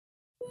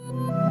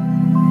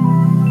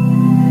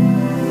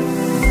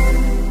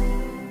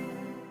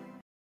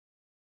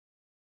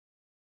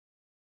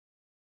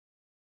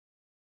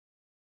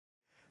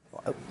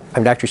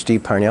I'm Dr.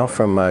 Steve Parnell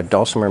from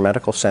Dulcimer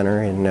Medical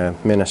Center in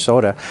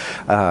Minnesota,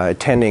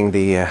 attending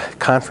the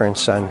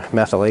conference on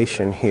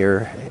methylation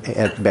here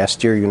at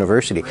Bastyr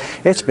University.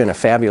 It's been a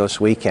fabulous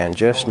weekend,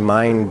 just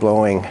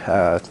mind-blowing,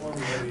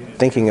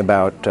 thinking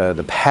about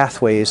the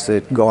pathways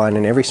that go on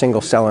in every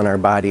single cell in our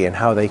body and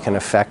how they can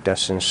affect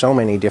us in so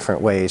many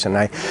different ways. And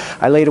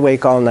I laid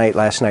awake all night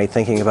last night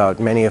thinking about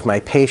many of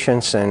my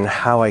patients and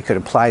how I could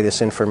apply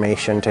this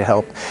information to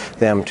help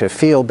them to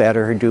feel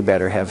better, do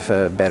better, have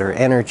better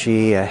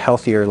energy, a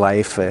healthier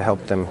life,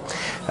 help them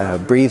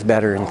breathe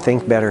better and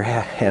think better.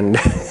 And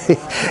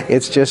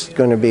it's just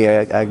going to be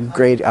a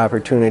great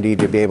opportunity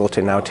to be able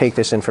to now take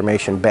this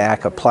information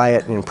back, apply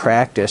it in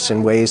practice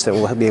in ways that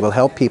will be able to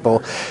help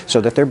people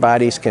so that their bodies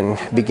can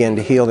begin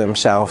to heal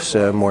themselves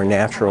more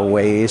natural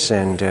ways.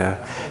 And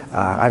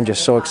I'm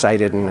just so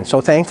excited and so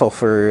thankful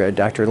for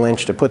Dr.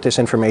 Lynch to put this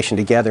information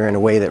together in a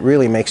way that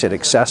really makes it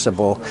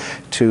accessible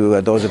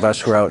to those of us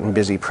who are out in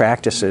busy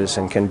practices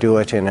and can do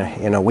it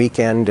in a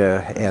weekend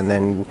and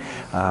then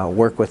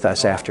work with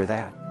us after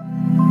that.